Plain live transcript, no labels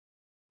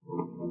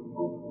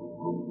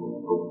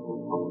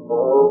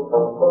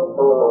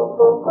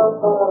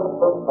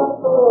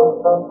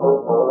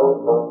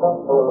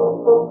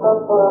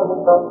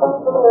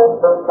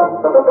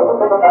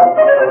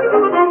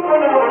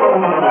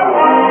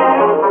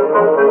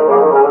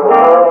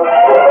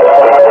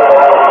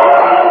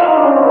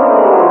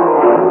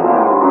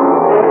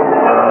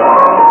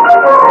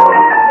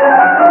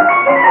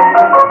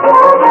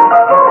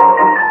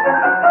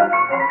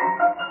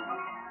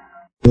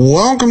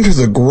Welcome to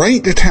the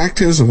Great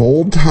Detectives of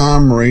Old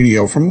Time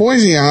Radio. From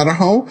Boise,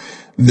 Idaho,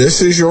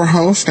 this is your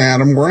host,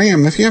 Adam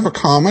Graham. If you have a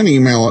comment,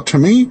 email it to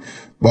me,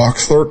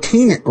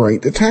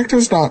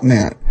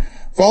 box13@greatdetectives.net.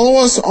 Follow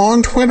us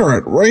on Twitter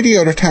at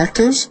Radio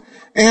Detectives,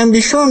 and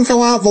be sure and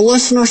fill out the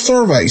listener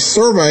survey,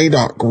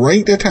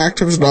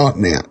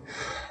 survey.greatdetectives.net.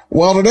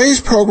 Well,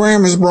 today's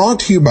program is brought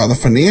to you by the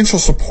financial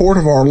support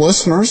of our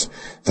listeners.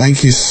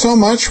 Thank you so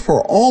much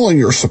for all of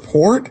your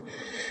support.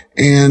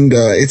 And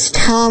it's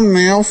time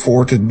now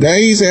for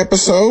today's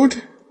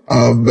episode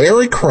of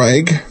Barrie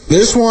Craig.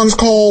 This one's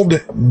called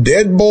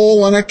Dead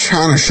Bull in a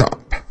China Shop.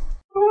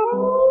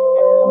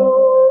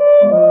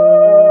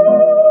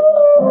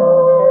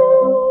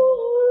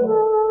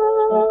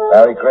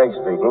 Barrie Craig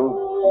speaking.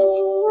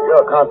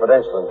 You're a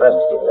confidential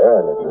investigator,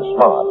 and if you're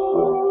smart,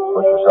 you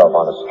put yourself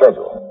on a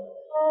schedule.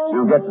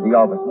 You get to the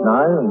office at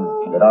 9 and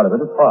get out of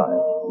it at 5.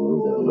 You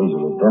eat a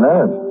leisurely dinner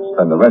and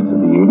spend the rest of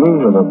the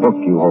evening with a book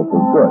you hope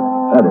is good.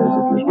 That is,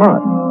 if you're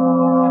smart.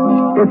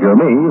 If you're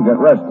me, you get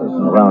restless,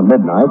 and around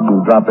midnight, you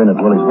drop in at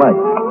Willy's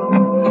wagon.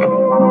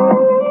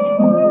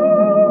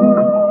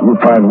 You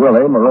find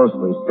Willy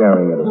morosely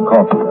staring at his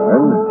coffee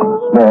urn, a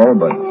small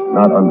but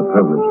not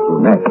underprivileged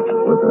brunette,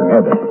 with her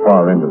head at the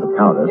far end of the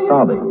counter,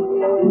 sobbing.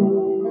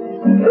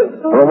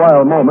 For a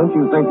wild moment,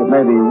 you think that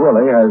maybe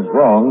Willy has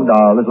wronged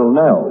our little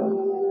Nell.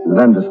 You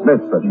then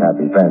dismiss such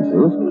happy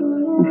fancies.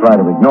 You try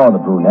to ignore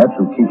the brunette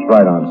who keeps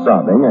right on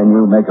sobbing, and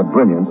you make a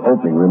brilliant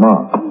opening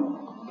remark.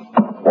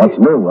 What's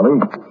new, Willy?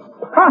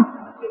 Huh.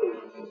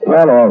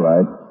 Well, all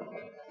right.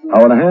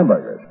 How about a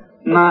hamburger?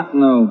 Not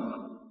new.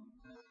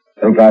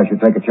 Think I should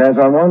take a chance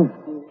on one?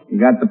 You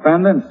got the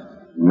pendants?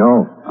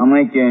 No. I'll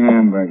make you a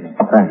hamburger.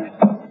 Thanks.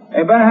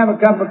 Hey, better have a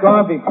cup of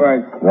coffee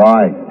first.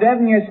 Why?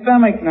 Deaden your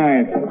stomach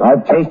nerves.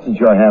 I've tasted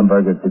your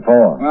hamburgers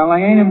before. Well,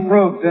 they ain't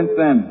improved since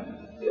then.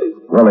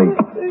 Willy.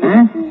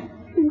 Huh?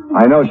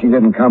 I know she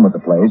didn't come at the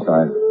place.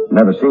 I've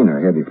never seen her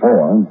here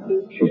before.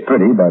 She's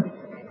pretty, but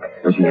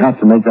does she have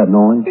to make that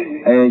noise?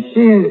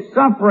 She is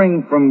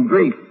suffering from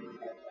grief.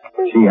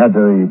 She had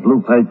the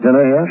blue plate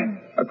dinner here?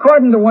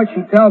 According to what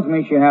she tells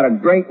me, she had a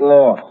great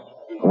loss.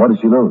 What did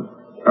she lose?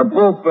 Her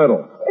bull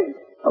fiddle.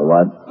 A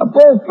what? A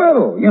bull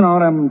fiddle. You know,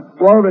 them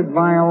floated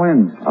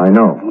violins. I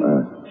know.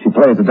 She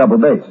plays the double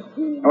bass.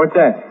 What's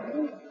that?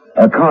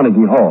 At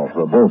Carnegie Hall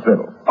for a bull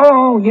fiddle.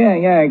 Oh,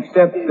 yeah,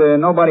 except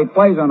nobody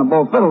plays on a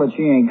bull fiddle that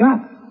she ain't got.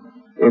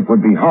 It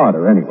would be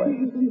harder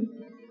anyway.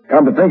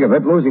 Come to think of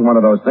it, losing one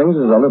of those things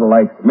is a little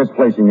like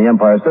misplacing the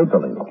Empire State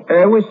Building.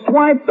 It was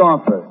swiped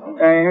off her.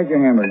 Here's your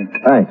hamburger.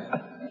 Thanks.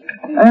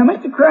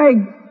 Mr. Craig,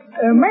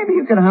 maybe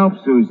you can help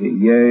Susie.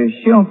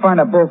 She don't find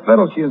a bull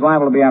fiddle, she is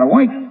liable to be out of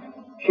weight.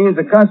 She is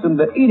accustomed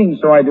to eating,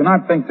 so I do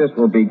not think this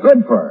will be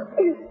good for her.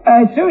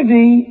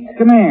 Susie,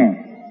 come here.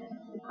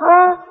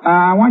 Huh?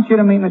 I want you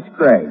to meet Mr.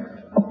 Craig.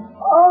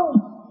 Oh.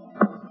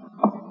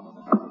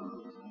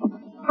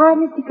 Hi,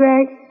 Mr.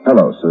 Craig.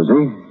 Hello,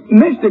 Susie.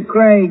 Mr.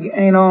 Craig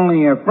ain't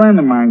only a friend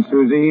of mine,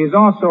 Susie. He is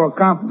also a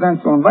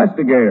confidential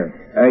investigator.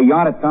 You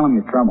ought to tell him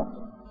your trouble.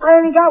 I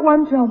only got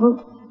one trouble.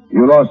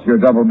 You lost your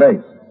double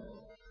bass.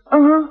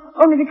 Uh-huh.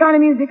 Only the kind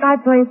of music I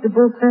play is the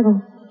bull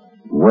fiddle.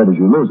 Where did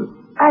you lose it?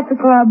 At the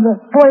club, the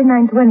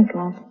 4920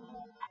 club.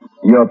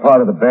 You're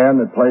part of the band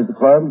that plays the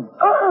club?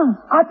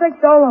 I play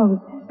solos.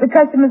 The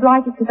customers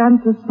like it because I'm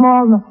so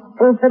small and the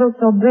bull fiddle's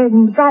so big.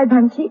 And besides,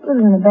 I'm cheaper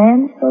than the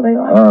band, so they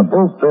like it.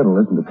 Bull fiddle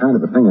isn't the kind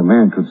of a thing a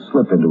man could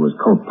slip into his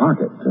coat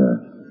pocket.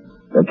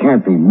 There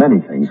can't be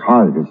many things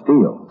harder to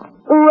steal.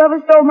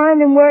 Whoever stole mine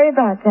didn't worry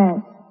about that.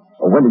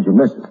 Well, when did you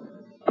miss it?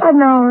 About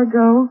an hour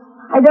ago.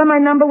 I done my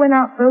number, went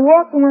out for a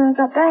walk, and when I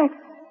got back,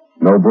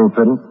 No bull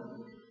fiddle?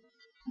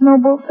 no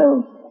bull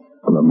fiddle.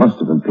 Well, there must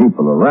have been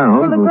people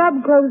around. Well, the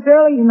club closed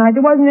early tonight.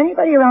 There wasn't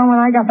anybody around when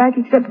I got back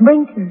except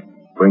Brinker.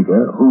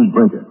 Brinker? Who's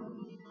Brinker?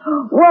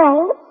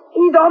 Well,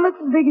 he's almost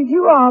as big as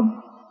you are,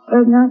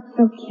 but not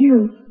so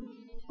cute.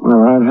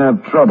 Well, I'd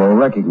have trouble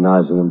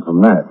recognizing him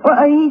from that.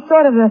 Well, he's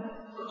sort of a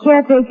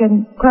caretaker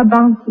and club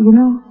bouncer, you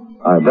know?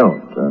 I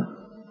don't.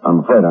 I'm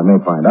afraid I may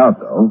find out,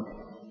 though.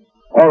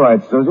 All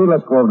right, Susie,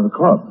 let's go over to the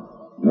club.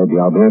 Maybe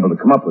I'll be able to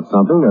come up with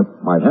something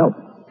that might help.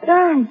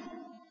 Gosh.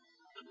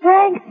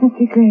 Thanks,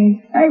 Mr.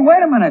 Gray. Hey,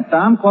 wait a minute,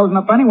 Tom. Closing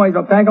up anyways.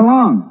 I'll tag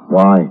along.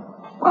 Why?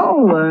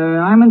 Oh,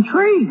 I'm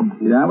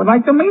intrigued. I would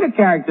like to meet a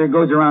character who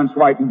goes around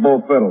swiping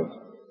bull fiddles.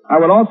 I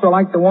would also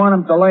like to warn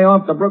him to lay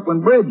off the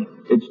Brooklyn Bridge.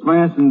 It's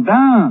smashing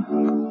down.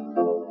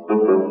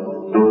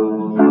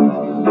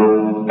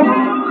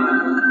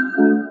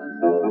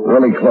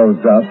 Willy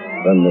closed up,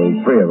 then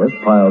the three of us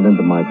piled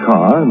into my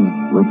car,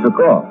 and we took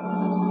off.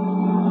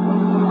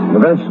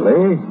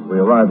 Eventually, we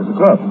arrived at the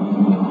club.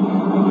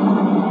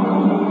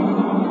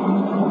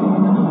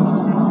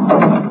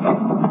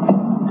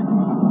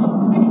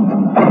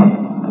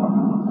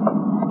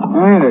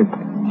 Hey,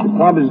 the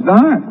club is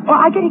dark. Well,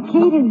 I get a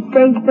key to the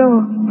stage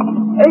door.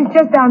 It's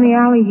just down the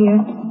alley here.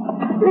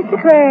 Mr.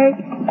 Craig,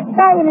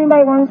 sorry, would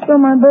anybody want to steal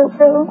my boat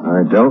fiddle?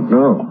 I don't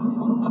know.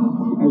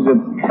 There's a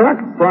truck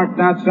parked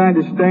outside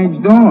the stage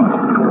door.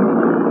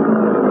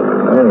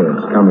 Hey,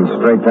 it's coming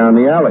straight down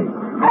the alley.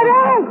 It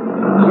is!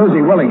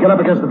 Susie, Willie, get up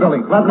against the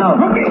building. Flatten out.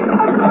 Okay.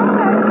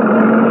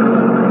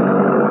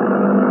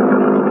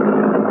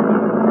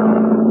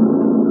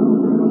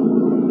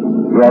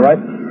 You all right?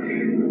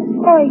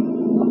 Hey,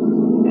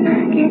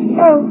 I guess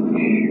so.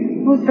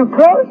 We're so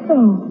close,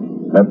 though.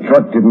 That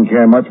truck didn't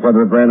care much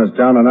whether it ran us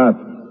down or not.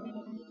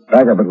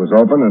 Back of it was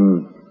open,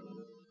 and...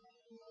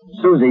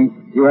 Susie,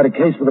 you had a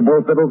case for the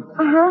bull fiddle?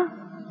 Uh-huh.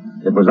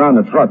 It was on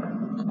the truck.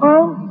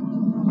 Oh,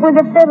 with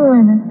a fiddle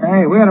in it.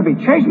 Hey, we ought to be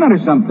chasing it or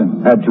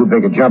something. Had too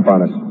big a jump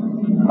on us.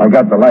 I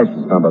got the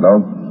license number, though.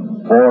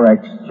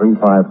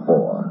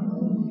 4X354.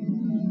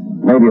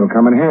 Maybe it'll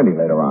come in handy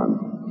later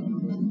on.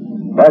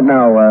 Right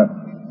now,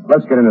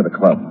 let's get into the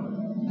club.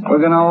 We're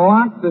going to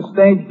lock the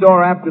stage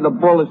door after the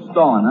bull is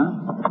stolen, huh?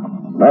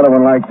 Another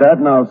one like that,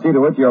 and I'll see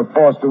to it you're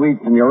forced to eat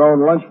in your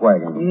own lunch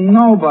wagon.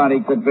 Nobody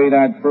could be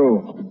that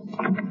cruel.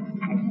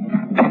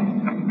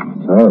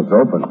 Oh, it's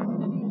open.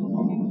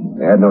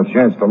 They had no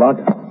chance to lock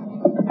it.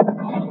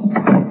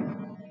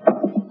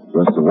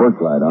 Just a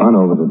work light on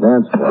over the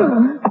dance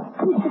floor.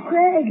 Mr.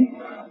 Craig.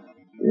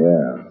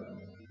 Yeah.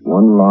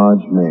 One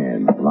large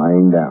man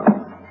lying down.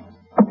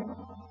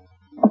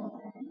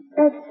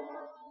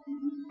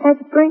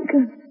 That's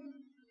Brinker.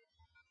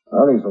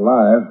 Well, he's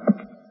alive.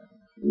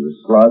 He was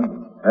slugged,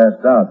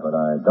 passed out, but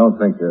I don't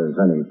think there's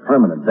any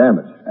permanent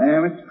damage. Hey,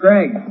 Mr.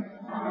 Craig.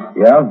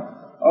 Yeah?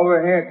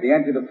 Over here at the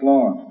edge of the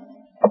floor.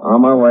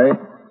 On my way.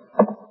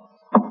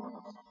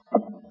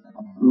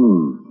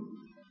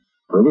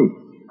 Pretty.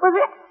 Well,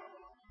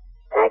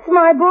 that's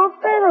my bull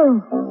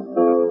fiddle.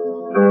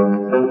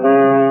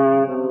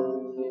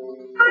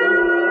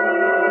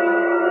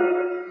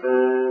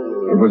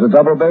 It was a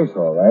double bass,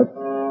 all right.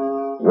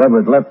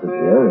 Whoever had left it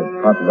here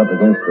had propped it up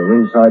against the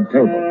ringside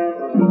table.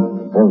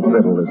 Bull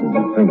fiddle isn't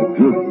a thing of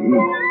beauty,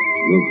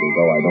 usually,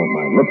 though I don't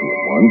mind looking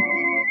at one.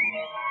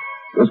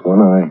 This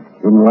one I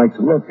didn't like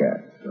to look at.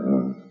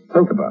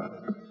 Think about it.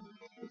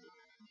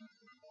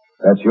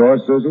 That's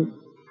yours, Susie?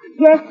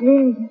 Yes, it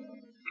is.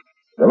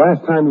 The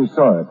last time you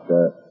saw it,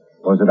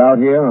 was it out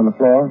here on the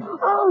floor?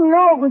 Oh,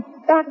 no, it was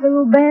back of the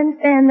little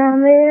bandstand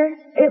down there.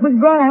 It was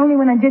brought out only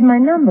when I did my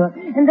number.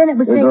 And then it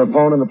was Is there a taken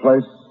phone in the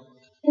place?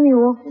 in the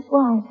office.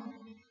 Why?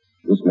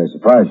 This may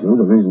surprise you.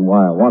 The reason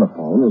why I want a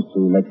phone is to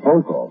make a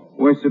phone call.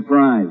 We're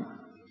surprised.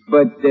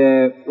 But,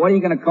 what are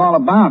you going to call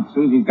about?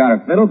 Susie's got her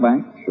fiddle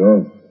back.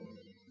 Sure.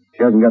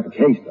 She hasn't got the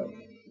case, though.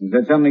 Is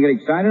that something to get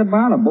excited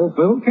about? A bull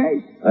fiddle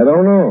case? I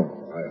don't know.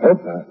 I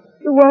hope not.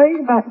 You're worried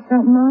about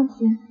something, aren't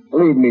you?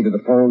 Lead me to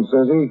the phone,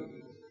 Susie.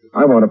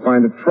 I want to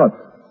find a truck.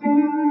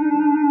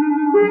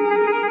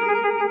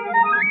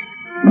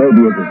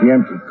 Maybe it was the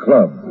empty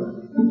club.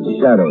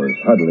 Shadows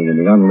huddling in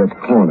the unlit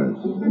corners.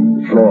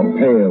 The floor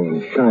pale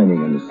and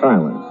shining in the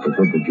silence that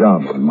did the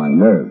job on my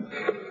nerves.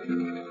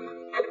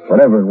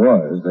 Whatever it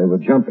was, they were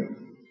jumping.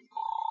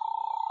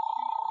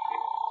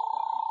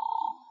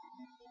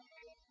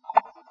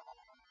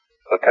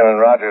 Lieutenant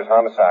Rogers,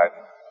 homicide.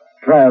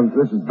 Trav,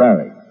 this is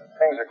Barrie.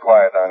 Things are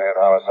quiet down here at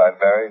homicide,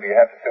 Barrie. Do you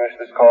have to finish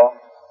this call?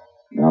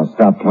 Now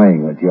stop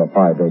playing with your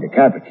Phi Beta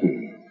Kappa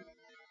key.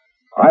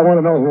 I want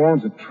to know who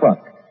owns a truck.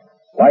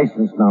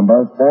 License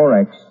number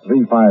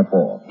 4X354.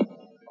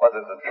 What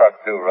did the truck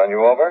do, run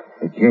you over?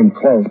 It came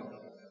close.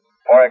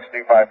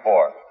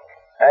 4X354.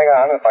 Hang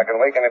on. If I can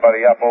wake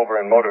anybody up over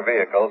in motor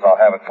vehicles, I'll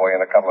have it for you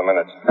in a couple of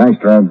minutes. Thanks,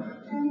 Trav.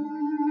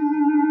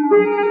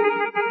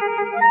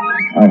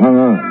 I hung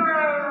on.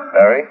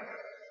 Barrie?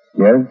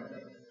 Yes?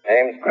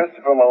 Name's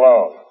Christopher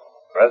Malone.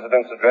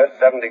 Residence address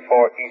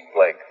 74 East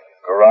Lake.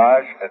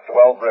 Garage at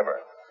 12 River.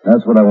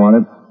 That's what I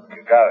wanted.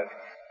 You got it.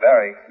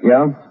 Barrie,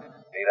 Yeah?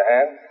 need a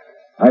hand?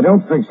 I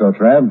don't think so,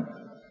 Trav.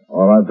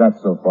 All I've got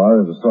so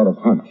far is a sort of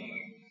hunch.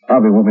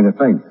 Probably want me to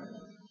think.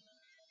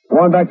 Go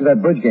on back to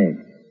that bridge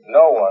game.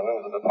 No one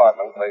in the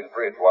department plays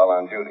bridge while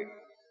on duty.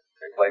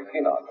 They play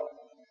pinochle.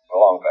 So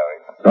long,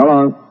 Barrie. So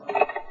long.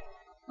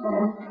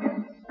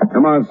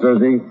 Come on,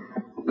 Susie.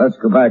 Let's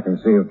go back and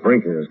see if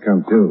Brinker has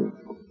come too.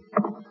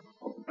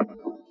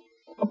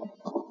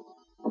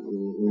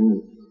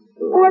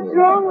 What's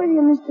wrong with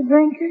you, Mr.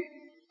 Brinker?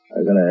 I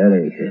got a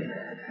headache.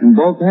 In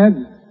both heads?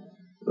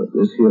 But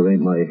this here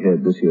ain't my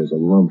head. This here's a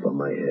lump on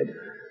my head.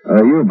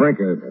 You,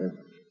 Brinker.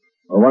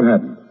 What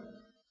happened?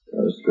 I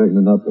was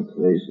straightening up the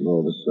place, and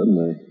all of a sudden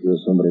I feel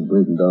somebody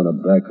breathing down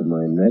the back of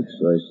my neck,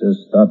 so I says,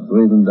 stop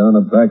breathing down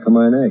the back of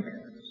my neck.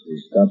 So he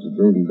stops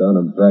breathing down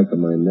the back of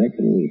my neck,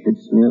 and he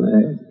hits me on the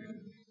head.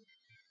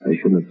 I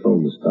shouldn't have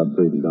told him to stop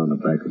breathing down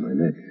the back of my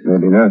neck.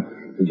 Maybe not.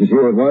 Did you see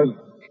what it was?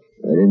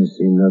 I didn't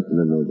see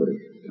nothing to nobody.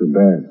 Too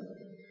bad.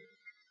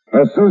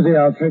 Susie,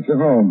 I'll take you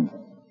home.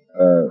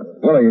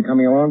 Willie, you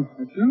coming along?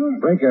 Sure.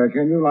 Brinker,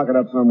 can you lock it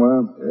up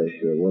somewhere? Yeah,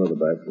 sure. One of the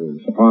back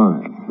rooms.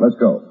 Fine. Let's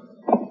go.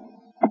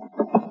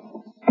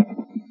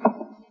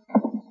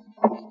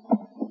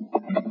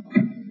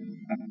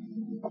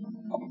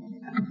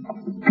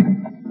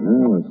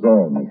 Well, it's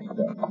all mixed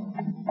up.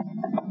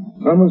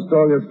 Someone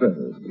stole your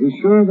fiddle. You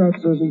sure of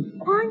that, Susie?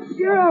 I'm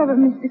sure of it,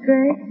 Mr.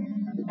 Craig.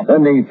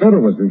 Then the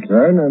fiddle was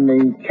returned and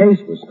the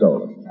case was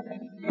stolen.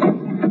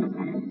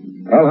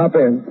 I'll hop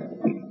in.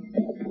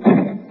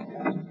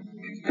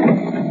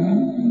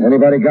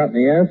 Anybody got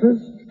any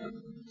answers?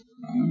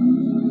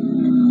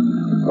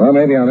 Well,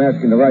 maybe I'm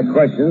asking the right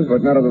questions,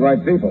 but none of the right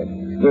people.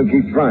 We'll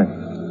keep trying.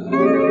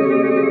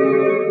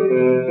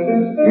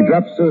 He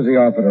dropped Susie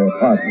off at her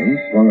apartment,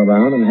 swung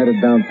around, and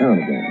headed downtown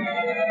again.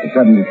 The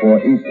 74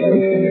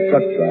 Eastlake and a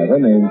truck driver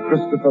named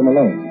Christopher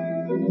Malone.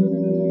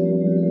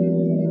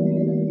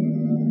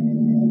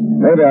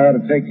 Maybe I ought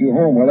to take you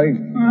home, Willie.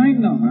 I ain't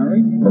no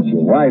hurry. But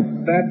your wife.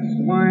 That's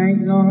why I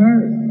ain't no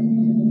hurry.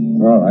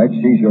 All right,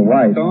 she's your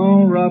wife.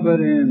 Don't rub it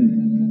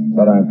in.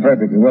 But I'm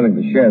perfectly willing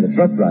to share the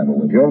truck driver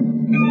with you.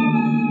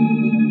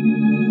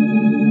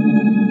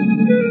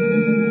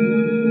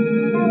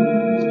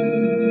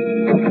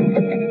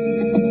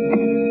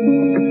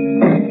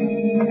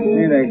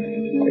 Hey,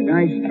 the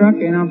guy's truck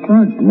ain't up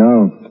front.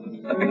 No.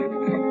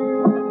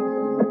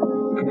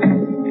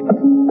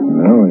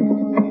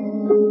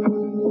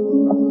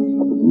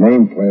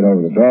 Nameplate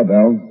over the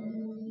doorbell.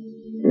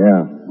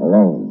 Yeah,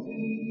 Malone.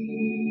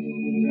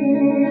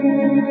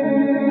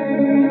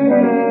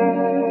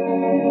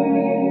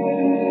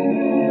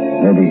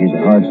 Maybe he's a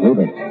hard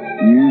sleeper.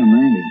 Yeah,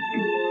 maybe.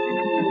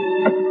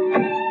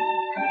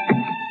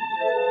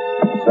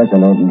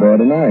 Second open door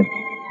tonight.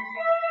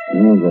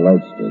 Here's the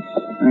light switch.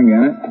 I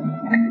got it.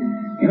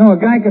 You know, a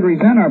guy could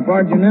resent our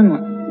barging in.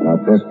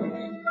 Not this one.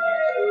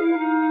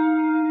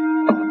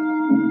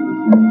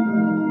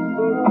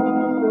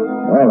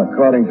 Well,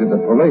 according to the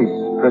police,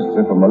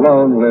 Christopher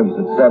Malone lives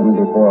at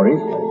 74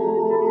 Eastlake.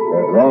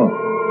 They're wrong.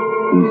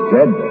 He's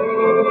dead there.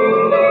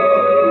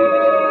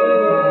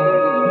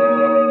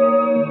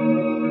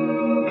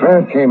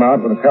 Trent came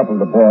out with a couple of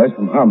the boys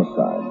from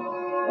homicide.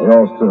 They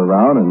all stood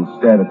around and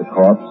stared at the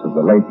corpse of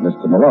the late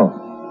Mr. Malone.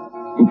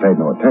 He paid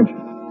no attention.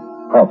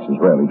 Corpses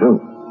rarely do.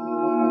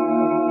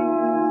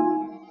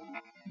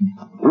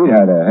 We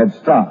had a head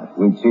start.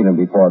 We'd seen him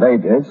before they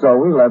did, so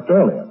we left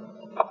earlier.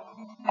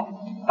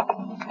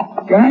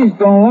 Guys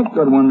don't look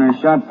good when they're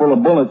shot full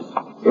of bullets.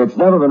 It's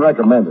never been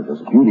recommended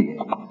as a beauty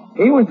aid.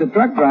 He was the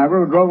truck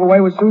driver who drove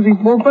away with Susie's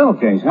bull fiddle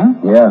case, huh?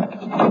 Yeah.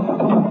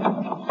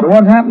 So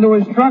what happened to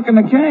his truck and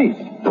the case?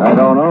 I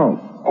don't know.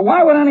 Well,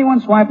 why would anyone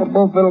swipe a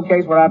bull fiddle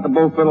case without the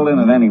bull fiddle in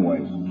it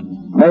anyways?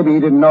 Maybe he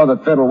didn't know the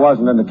fiddle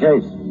wasn't in the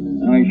case.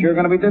 Well, he's sure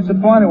going to be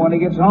disappointed when he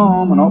gets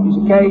home and opens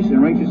the case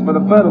and reaches for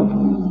the fiddle.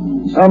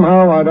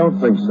 Somehow, I don't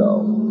think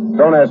so.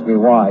 Don't ask me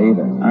why,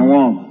 either. I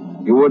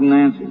won't. You wouldn't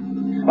answer.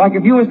 Like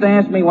if you was to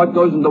ask me what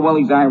goes into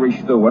Willy's Irish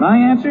stew, would I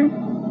answer?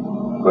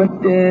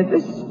 But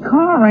this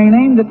car ain't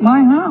aimed at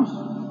my house.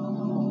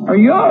 Or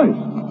yours.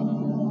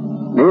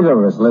 Neither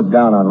of us live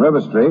down on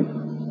River Street.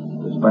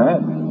 It's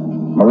bad.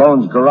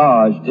 Malone's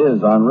garage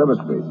is on River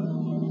Street.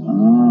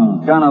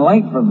 Kind of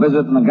late for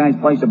visiting the guy's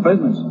place of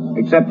business.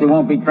 Except he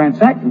won't be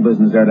transacting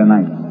business there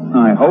tonight.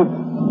 I hope.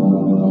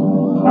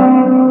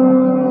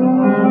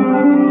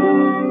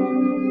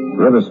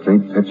 River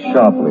Street pitched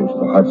sharply to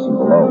the Hudson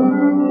below.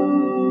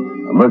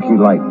 A murky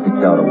light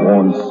picked out a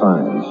worn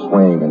sign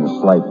swaying in a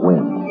slight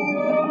wind.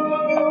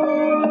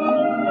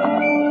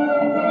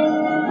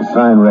 The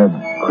sign read,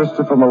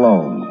 Christopher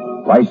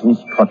Malone,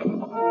 licensed trucking.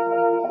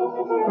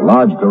 The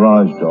large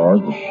garage doors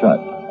were shut.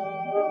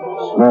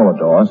 A smaller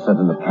door set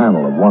in the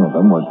panel of one of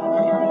them was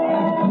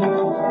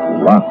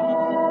locked.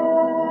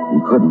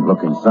 You couldn't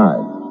look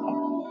inside.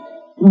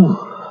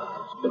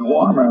 It's been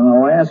warmer in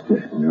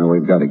Alaska.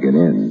 We've got to get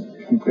in.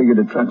 You figured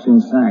the truck's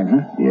inside,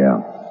 huh?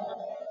 Yeah.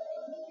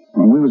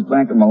 When we was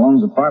back at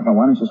Malone's apartment,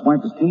 why didn't you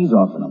swipe his keys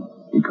off of him?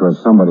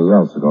 Because somebody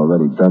else had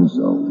already done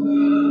so.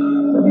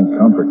 That ain't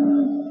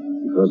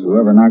comforting. Because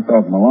whoever knocked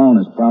off Malone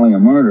is probably a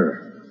murderer.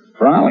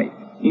 Probably.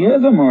 He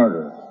is a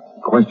murderer.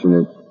 The question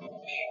is...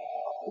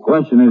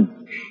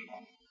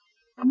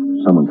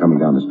 Someone coming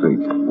down the street.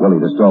 Willie,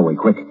 this doorway,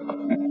 quick. Who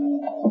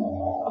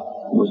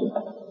was it?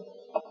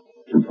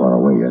 Too far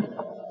away yet.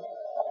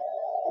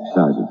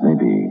 Besides, it may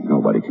be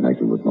nobody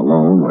connected with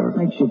Malone or...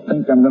 What makes you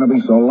think I'm going to be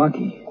so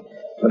lucky?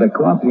 For the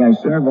coffee I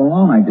serve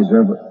alone, I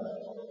deserve it.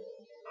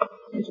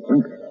 It's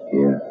Brinker.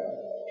 Yeah.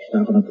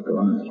 Stopping up the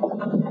garage.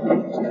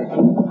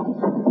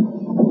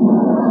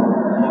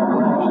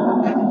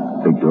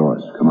 Big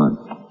doors. Come on.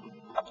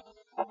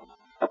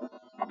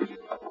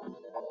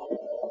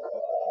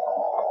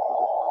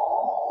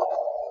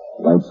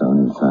 Lights on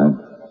inside.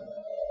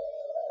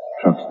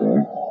 Truck's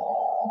there.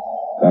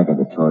 Back of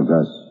it towards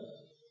us.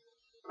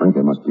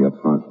 Brinker must be up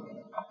front.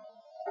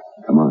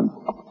 Come on.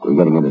 We're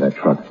getting into that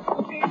truck.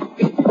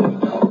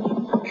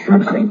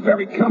 Trucks ain't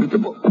very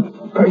comfortable.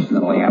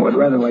 Personally, I would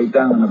rather lay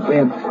down in a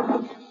bed.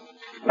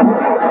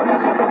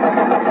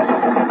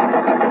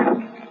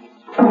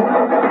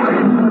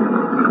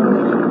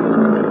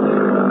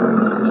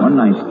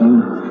 one nice thing.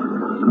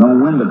 No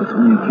window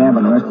between the cab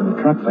and the rest of the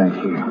truck back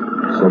here.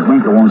 So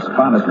Brinker won't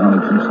spot us while he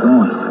keeps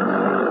going.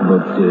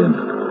 But,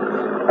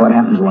 what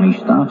happens when he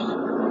stops?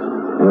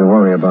 We'll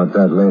worry about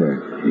that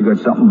later. You got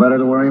something better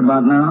to worry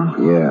about now?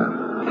 Yeah.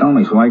 Tell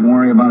me so I can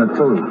worry about it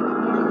too.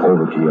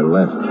 Over to your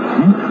left.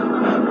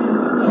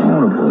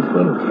 Oh, the bull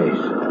fiddle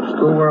case.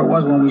 Still where it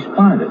was when we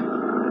spotted it.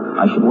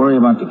 I should worry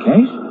about the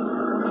case?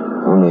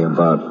 Only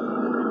about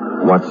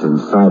what's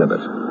inside of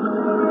it.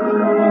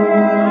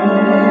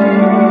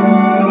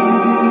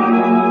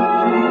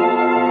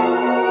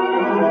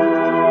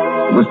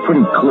 It was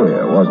pretty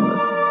clear, wasn't it?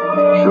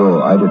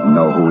 Sure, I didn't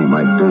know who he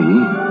might be,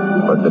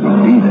 but that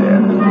he'd be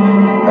there.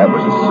 That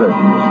was as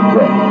certain as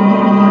death.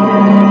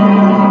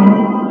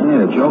 Yeah,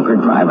 the joker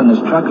driving this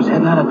truck is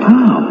heading out of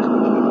town.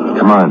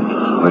 Come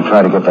on, we'll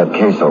try to get that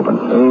case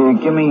open.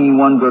 Give me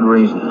one good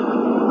reason.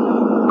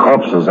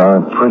 Corpses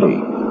aren't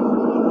pretty.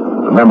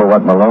 Remember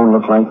what Malone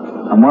looked like?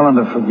 I'm willing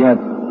to forget.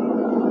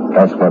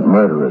 That's what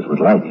murderers would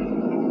like.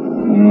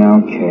 Yeah,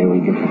 okay, we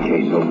get the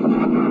case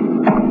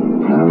open.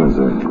 Now, there's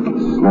a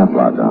snap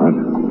lock on it.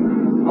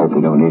 Hope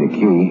we don't need a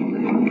key.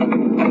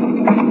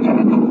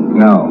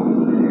 No.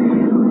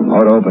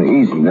 Ought to open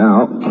easy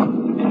now.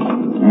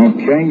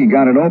 Okay, you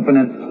got it open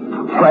and...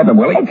 Grab him,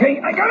 Willie. Okay,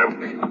 I got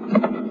him.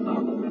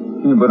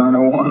 Yeah, but I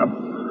don't want him.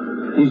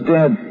 He's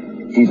dead.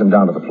 Ease him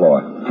down to the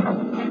floor.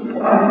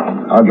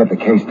 I'll get the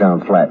case down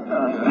flat.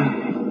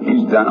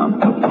 He's down.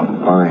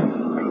 Fine.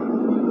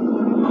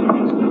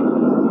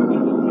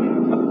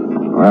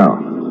 Well,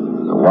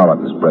 the wallet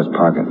in his breast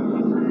pocket.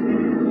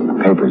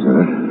 Papers in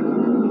it.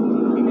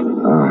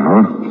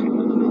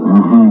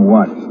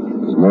 What?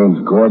 His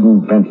name's Gordon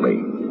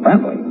Bentley.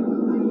 Bentley?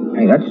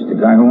 Hey, that's the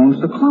guy who owns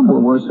the club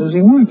where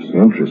Susie works.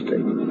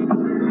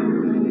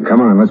 Interesting.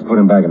 Come on, let's put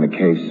him back in the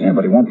case. Yeah,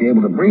 but he won't be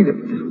able to breathe it.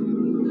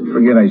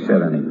 Forget I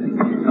said anything.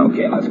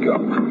 Okay, let's go.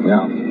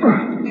 Yeah.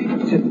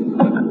 Sit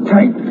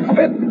tight,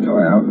 fit.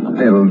 Well,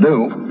 it'll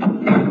do.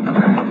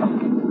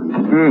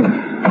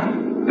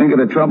 Think of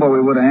the trouble we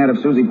would have had if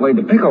Susie played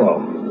the piccolo.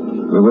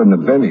 We wouldn't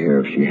have been here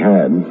if she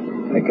had.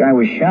 That guy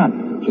was shot,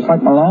 just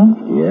like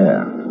Malone?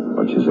 Yeah,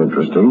 which is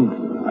interesting.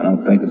 I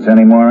don't think it's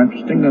any more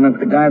interesting than if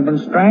the guy had been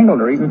strangled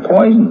or even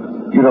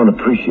poisoned. You don't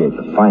appreciate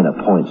the finer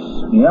points.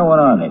 Yeah, what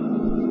are they?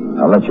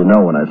 I'll let you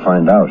know when I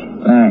find out.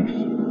 Thanks.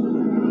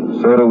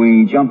 So do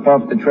we jump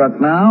off the truck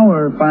now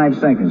or 5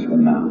 seconds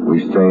from now?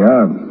 We stay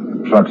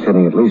on. The truck's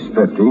hitting at least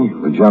 50.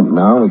 We jump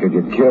now, we could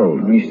get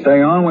killed. If we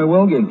stay on, we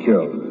will get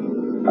killed.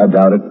 I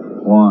doubt it.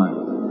 Why?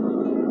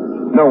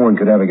 No one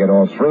could ever get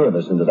all three of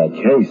us into that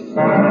case.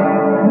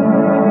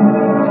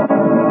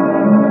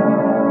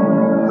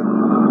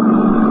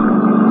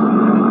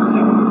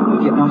 We're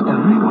getting off the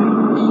highway.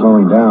 It's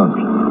slowing down.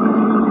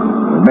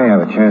 We may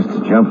have a chance to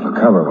jump for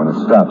cover when it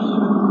stops.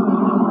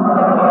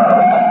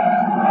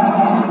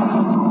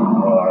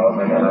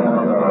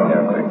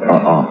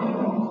 Uh-oh.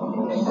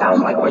 Sounds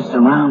like we're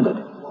surrounded.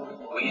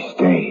 We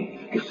stay.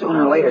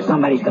 Sooner or later,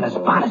 somebody's going to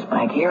spot us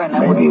back here, and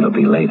then Maybe it'll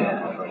be later.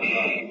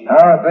 How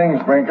are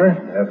things, Brinker?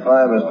 They're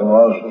fine, Mr.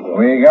 Walsh.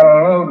 We got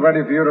a load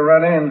ready for you to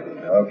run in.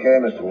 Okay,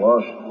 Mr.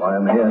 Walsh. Why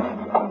I'm here.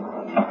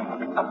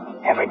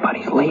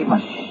 everybody's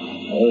leaving.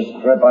 This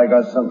trip, I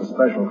got something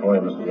special for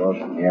you, Mr. Walsh.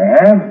 You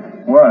have?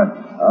 What?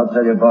 I'll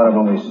tell you about it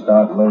when we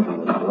start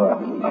loading the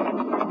truck.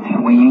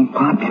 And we ain't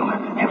popular.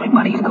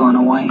 Everybody's gone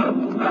away.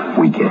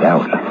 We get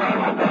out.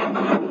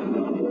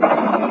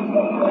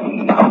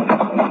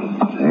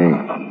 Hey,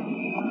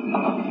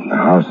 the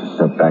house is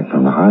set back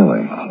from the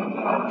highway.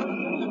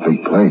 It's a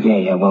big place.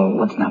 Yeah, well,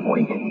 let's not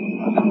wait.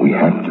 We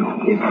have to.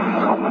 If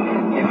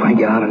I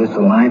get out of this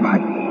alive,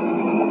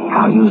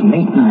 I'll use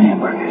meat in the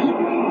hamburgers.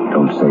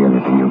 Don't say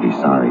anything you'll be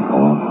sorry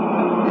for.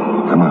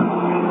 Come on.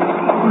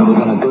 What are we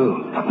going to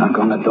do? Knock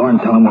on the door and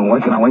tell them we're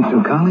working our way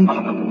through college?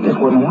 This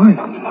wouldn't work.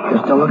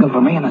 They're still looking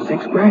for me in the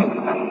 6th grade.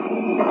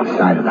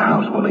 Side of the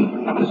house, Willy.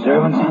 The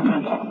servants'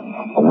 entrance?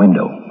 A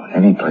window.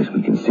 Any place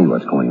we can see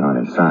what's going on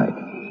inside.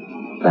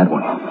 That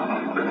one.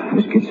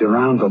 This gets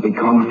around, they'll be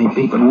calling me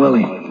Peep and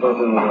Willy. Lots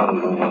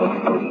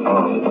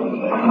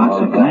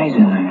of guys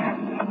in there.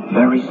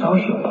 Very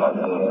social.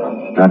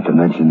 Not to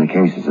mention the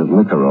cases of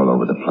liquor all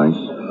over the place.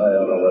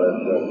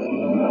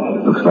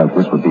 Looks like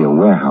this would be a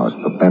warehouse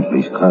for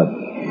Bentley's club.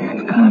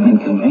 It's kind of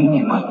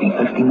inconvenient. Must be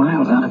 50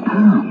 miles out of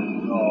town.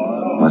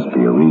 Must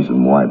be a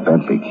reason why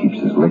Bentley keeps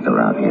his liquor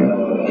out here.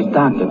 His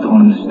doctor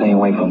told him to stay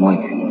away from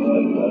liquor.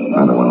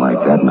 Another one like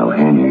that and I'll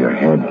hand you your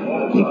head.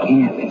 You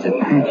can't. It's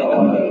attached to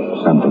him.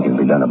 Something can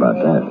be done about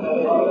that.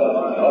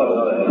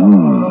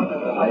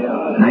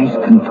 Nice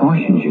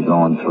contortions you're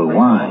going through.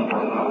 Why?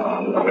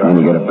 Trying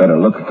to get a better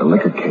look at the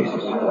liquor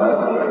cases.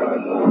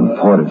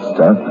 Imported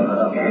stuff.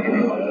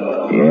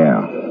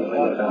 Yeah.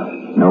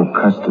 No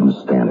customs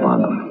stamp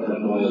on them.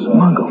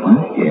 Smuggled,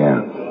 huh?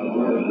 Yeah.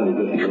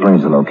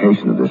 Explains the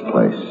location of this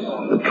place.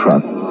 The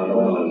truck.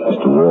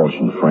 Mr. Walsh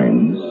and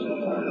friends.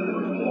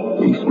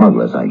 The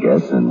smugglers, I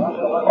guess, and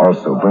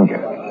also Brinker.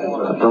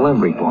 The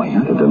delivery boy,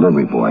 huh? The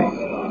delivery boy.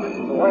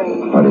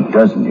 What it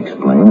doesn't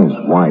explain is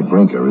why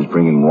Brinker is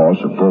bringing Walsh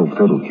a bull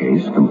fiddle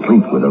case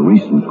complete with a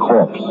recent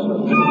corpse.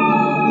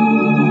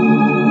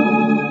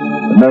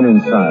 The men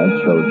inside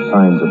showed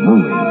signs of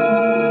moving.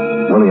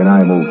 Willie and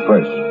I moved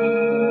first,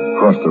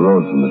 crossed the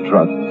road from the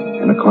truck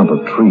in a clump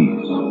of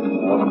trees.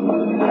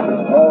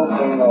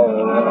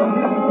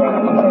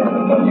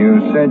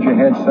 You said you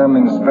had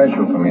something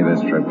special for me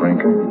this trip,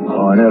 Brinker.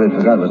 Oh, I nearly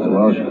forgot, Mr.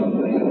 Walsh.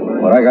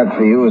 What I got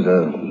for you is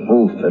a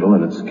bull fiddle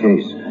in its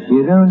case.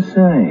 You don't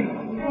say.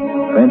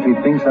 Bentley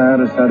thinks I ought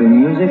to study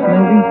music,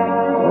 maybe?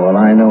 All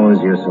I know is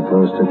you're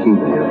supposed to keep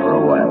it here for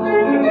a while.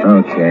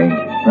 Okay.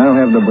 I'll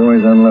have the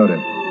boys unload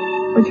it.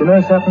 But you know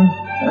something?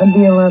 I'd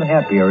be a lot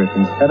happier if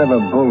instead of a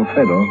bull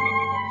fiddle,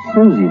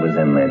 Susie was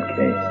in that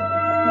case.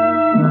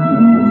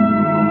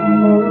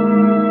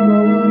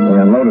 They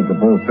unloaded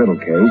the bull fiddle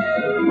case,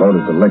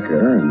 loaded the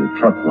liquor, and the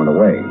truck went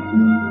away.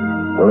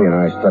 Willie and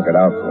I stuck it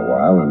out for a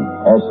while and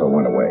also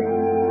went away.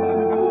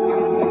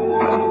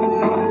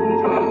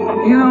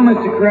 You know,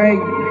 Mr. Craig,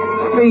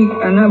 feet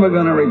are never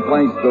going to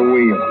replace the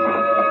wheel.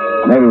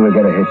 Maybe we'll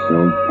get a hitch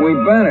soon. We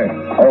better.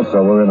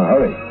 Also, we're in a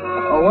hurry.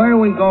 Well, where do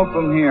we go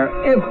from here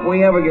if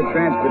we ever get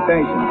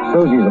transportation?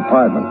 Susie's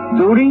apartment.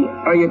 Duty,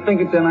 or you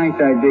think it's a nice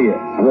idea?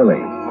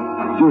 Willie,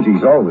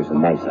 duty's always a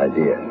nice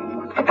idea.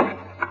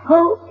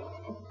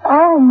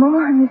 Oh,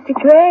 Mom, Mr.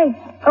 Craig.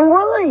 I'm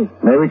Willy.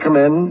 May we come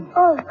in?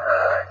 Oh,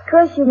 of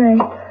course you may.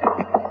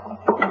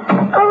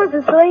 I was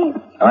asleep.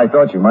 I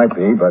thought you might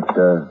be, but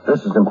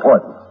this is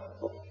important.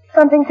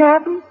 Something's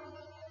happened?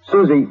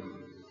 Susie,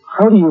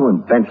 how do you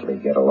and Bentley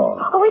get along?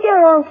 Oh, we get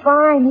along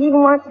fine. He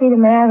even wants me to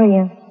marry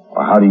him.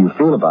 Well, how do you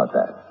feel about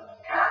that?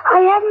 I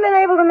haven't been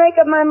able to make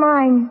up my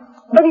mind.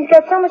 But he's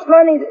got so much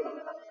money that...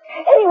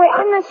 Anyway,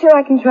 I'm not sure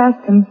I can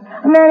trust him.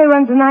 A man who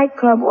runs a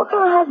nightclub. What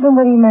kind of husband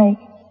would he make?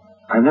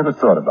 I've never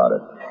thought about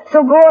it.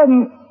 So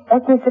Gordon,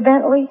 that's Mr.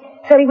 Bentley,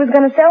 said he was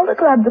going to sell the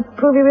club to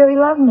prove he really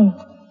loved me.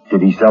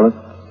 Did he sell it?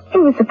 He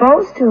was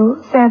supposed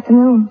to this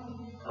afternoon.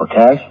 For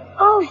cash?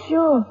 Oh,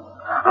 sure.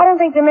 I don't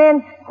think the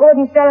man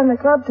Gordon's selling the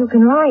club to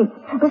can write.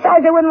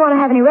 Besides, they wouldn't want to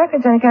have any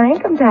records on account of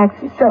income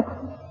taxes, so...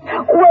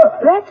 Well,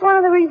 that's one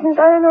of the reasons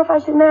I don't know if I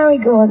should marry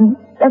Gordon.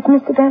 That's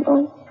Mr.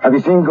 Bentley. Have you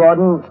seen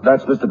Gordon?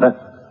 That's Mr.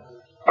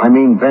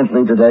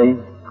 Bentley today?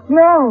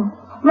 No.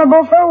 My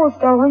bull fiddle was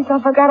stolen, so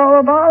I forgot all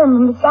about him.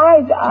 And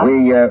besides,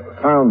 We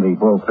found the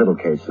bull fiddle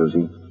case,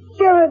 Susie.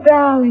 You're a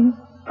darling.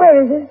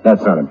 Where is it?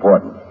 That's not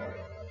important.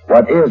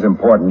 What is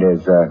important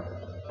is,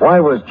 why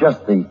was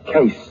just the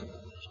case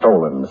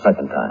stolen the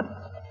second time?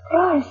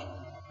 Gosh.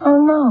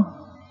 Oh,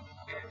 no.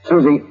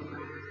 Susie,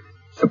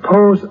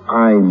 suppose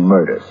I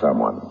murder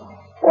someone.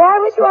 Why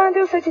would you want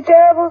to do such a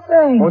terrible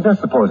thing? Well, just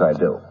suppose I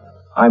do.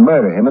 I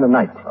murder him in a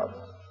nightclub.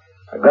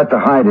 I've got to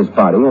hide his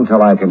body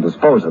until I can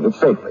dispose of it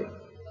safely.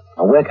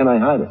 Now, where can I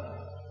hide it?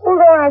 Well,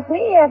 don't ask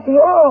me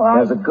after all.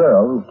 There's a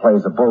girl who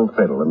plays a bull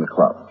fiddle in the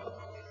club,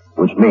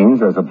 which means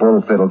there's a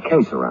bull fiddle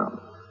case around.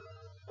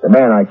 The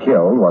man I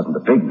killed wasn't a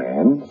big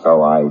man,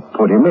 so I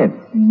put him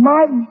in.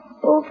 My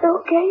bull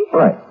fiddle case?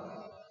 Right.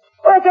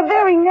 Well, it's a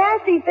very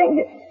nasty thing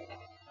to...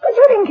 But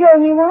you didn't kill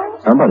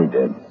anyone. Somebody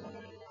did.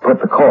 Put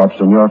the corpse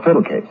in your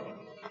fiddle case.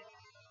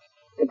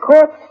 The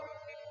corpse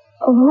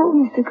of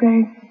who, Mr.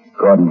 Craig?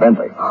 Gordon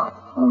Bentley.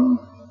 Oh.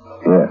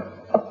 Yeah.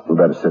 You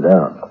better sit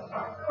down.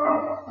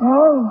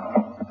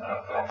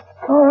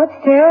 Oh,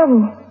 that's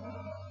terrible.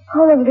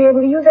 I'll never be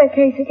able to use that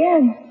case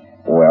again.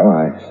 Well,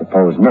 I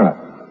suppose not.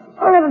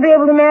 I'll never be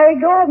able to marry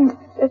Gordon.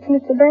 That's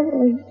Mr.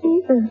 Bentley,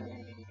 either.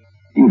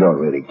 You don't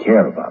really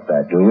care about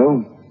that, do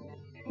you?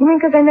 You mean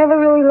because I never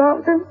really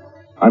loved him?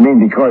 I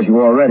mean because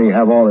you already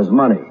have all his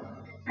money.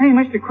 Hey,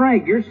 Mr.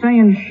 Craig, you're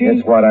saying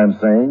That's what I'm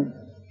saying.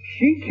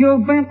 She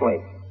killed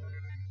Bentley.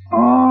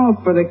 Oh,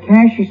 for the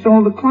cash she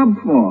sold the club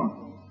for.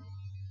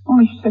 Oh,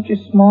 she's such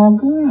a small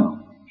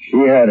girl. She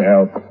had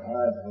help.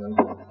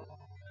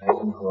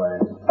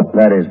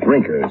 That is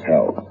Brinker's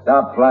help.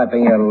 Stop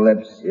flapping your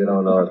lips. You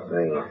don't know a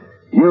thing.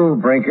 You,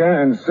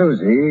 Brinker, and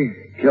Susie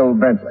killed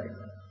Bentley.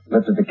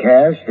 Lifted the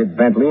cash, hid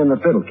Bentley in the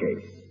fiddle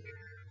case.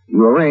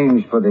 You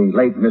arranged for the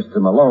late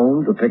Mr.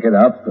 Malone to pick it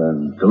up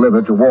and deliver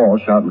it to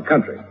Walsh out in the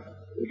country.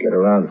 You get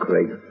around,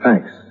 Craig.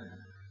 Thanks.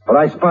 But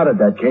I spotted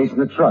that case in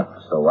the truck,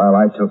 so while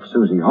I took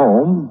Susie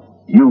home,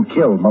 you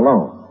killed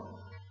Malone.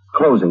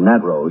 Closing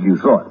that road, you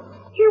thought.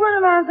 He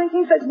went around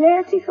thinking such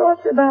nasty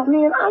thoughts about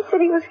me, and I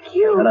said he was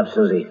cute. Shut up,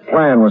 Susie.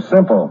 Plan was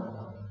simple.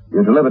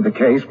 You delivered the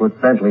case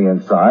with Bentley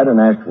inside and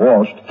asked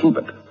Walsh to keep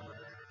it.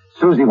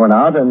 Susie went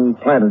out and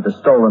planted the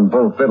stolen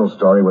bull fiddle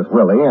story with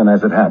Willy, and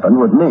as it happened,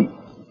 with me.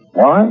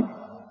 Why?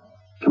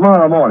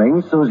 Tomorrow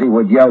morning, Susie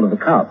would yell to the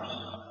cops.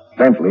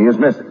 Bentley is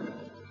missing.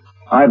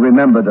 I'd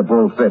remember the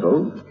bull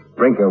fiddle.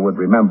 Brinker would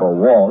remember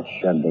Walsh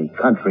and the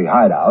country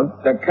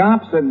hideout. The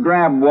cops would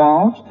grab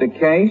Walsh, the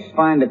case,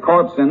 find a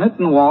corpse in it,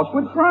 and Walsh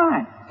would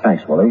fry.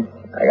 Thanks, Willy.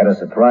 I got a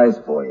surprise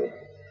for you.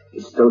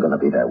 It's still going to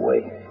be that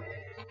way.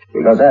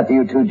 Because after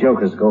you two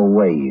jokers go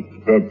away,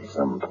 you're dead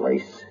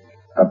someplace.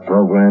 That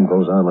program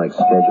goes on like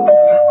scheduled.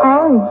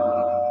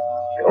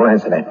 Oh. Don't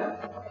answer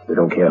that. You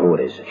don't care who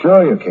it is?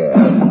 Sure you care.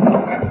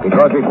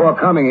 Because before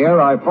coming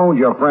here, I phoned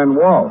your friend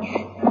Walsh.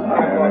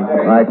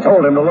 I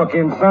told him to look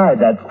inside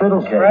that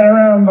fiddle case. Right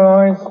around,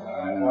 boys.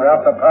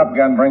 Drop the pop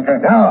gun, Brinker.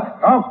 Now,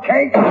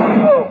 okay.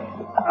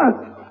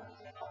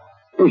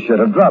 You should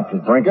have dropped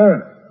it,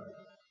 Brinker.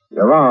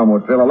 Your arm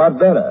would feel a lot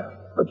better.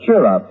 But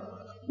cheer up.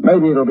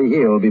 Maybe it'll be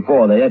healed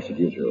before they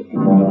execute you.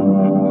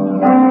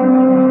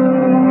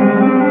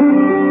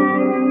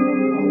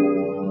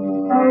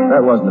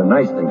 That wasn't a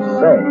nice thing to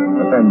say,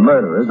 but then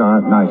murderers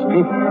aren't nice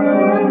people.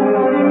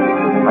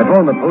 I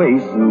phoned the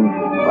police, and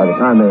by the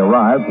time they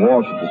arrived,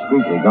 Walsh had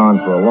discreetly gone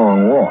for a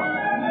long walk.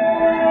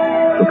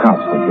 The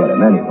cops would get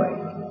him anyway.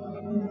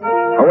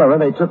 However,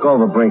 they took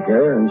over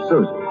Brinker and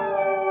Susie.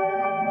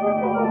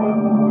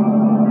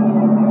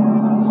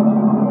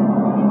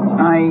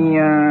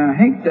 I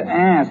hate to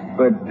ask,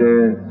 but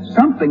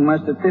something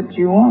must have tipped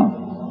you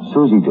off.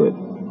 Susie did.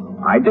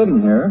 I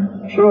didn't hear.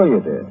 Sure you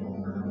did.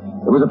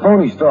 It was a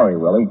phony story,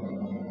 Willie.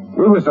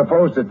 We were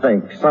supposed to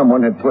think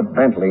someone had put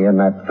Bentley in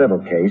that fiddle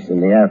case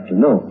in the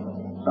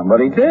afternoon.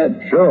 Somebody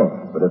did.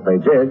 Sure, but if they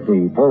did,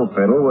 the bull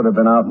fiddle would have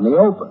been out in the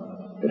open.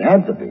 It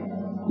had to be.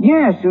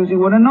 Yeah, Susie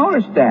would have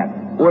noticed that.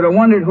 Would have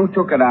wondered who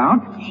took it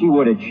out. She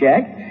would have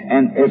checked,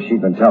 and if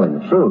she'd been telling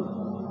the truth,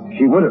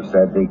 she would have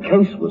said the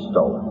case was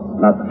stolen,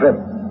 not the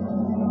fiddle.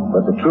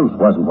 But the truth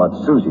wasn't what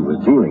Susie was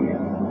dealing in.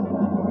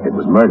 It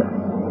was murder.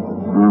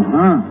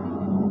 Uh-huh.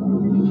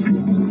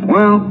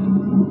 Well,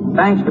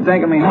 thanks for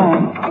taking me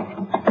home.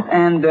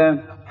 And,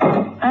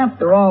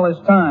 after all this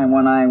time,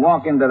 when I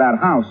walk into that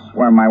house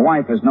where my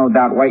wife is no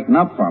doubt waiting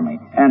up for me,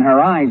 and her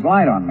eyes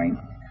light on me,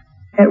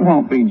 it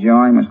won't be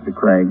joy, Mr.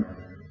 Craig.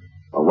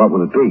 Well, what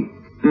will it be?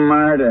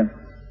 Murder.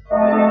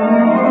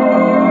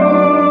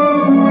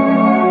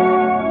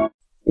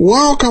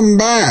 Welcome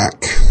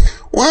back.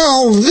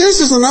 Well,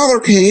 this is another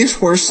case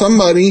where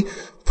somebody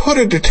put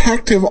a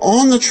detective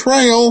on the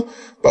trail,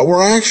 but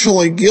were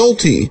actually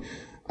guilty.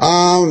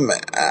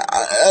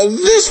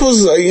 This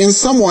was, in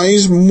some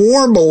ways,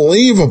 more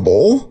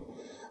believable,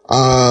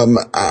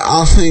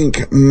 I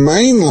think,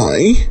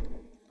 mainly,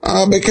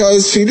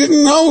 because she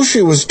didn't know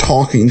she was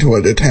talking to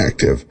a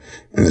detective,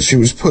 and that she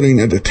was putting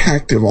a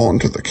detective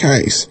onto the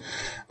case.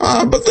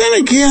 But then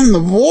again, the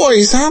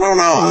voice, I don't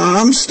know,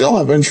 I'm still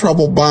having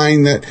trouble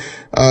buying that,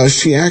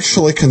 she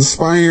actually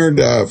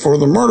conspired, for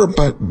the murder,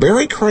 but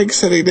Barrie Craig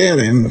said he did,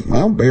 and,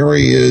 well,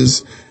 Barrie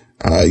is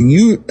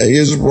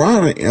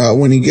right,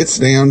 when he gets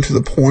down to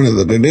the point of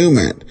the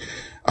denouement.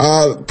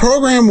 The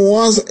program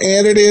was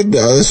edited.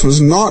 This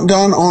was not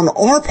done on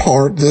our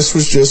part. This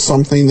was just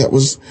something that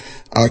was,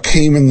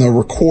 came in the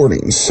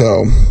recording.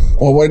 So,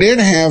 well, we did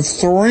have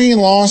 3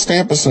 lost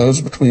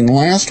episodes between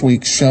last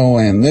week's show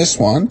and this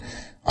one.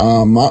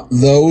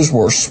 Those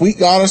were Sweet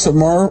Goddess of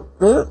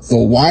Murder, The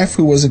Wife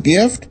Who Was a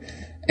Gift,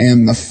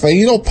 and The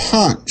Fatal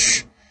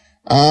Punch.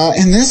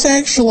 And this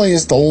actually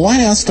is the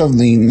last of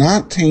the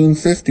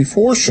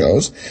 1954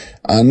 shows.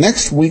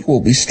 Next week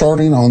we'll be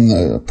starting on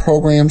the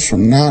programs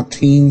from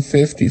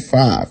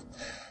 1955.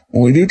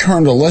 When we do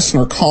turn to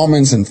listener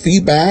comments and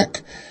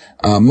feedback,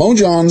 Mo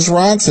Johns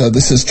writes,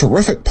 this is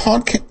terrific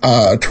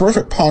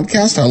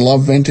podcast. I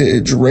love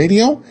vintage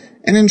radio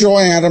and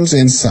enjoy Adam's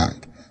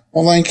insight.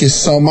 Well, thank you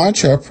so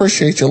much. I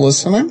appreciate you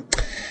listening.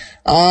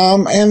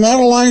 And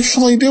that'll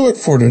actually do it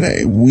for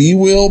today. We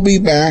will be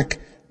back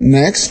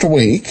next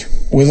week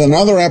with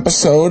another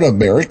episode of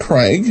Barrie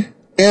Craig.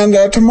 And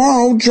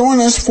tomorrow, join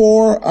us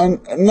for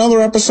another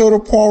episode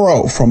of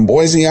Poirot from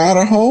Boise,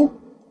 Idaho.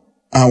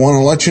 I want to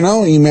let you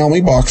know, email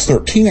me,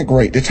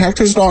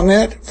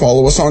 box13@greatdetectives.net.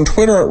 Follow us on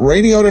Twitter at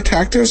Radio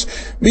Detectives.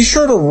 Be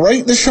sure to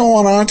rate the show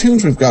on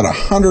iTunes. We've got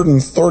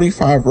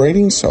 135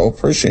 ratings, so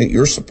appreciate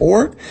your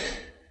support.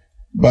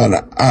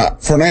 But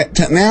for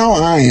now,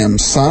 I am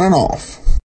signing off.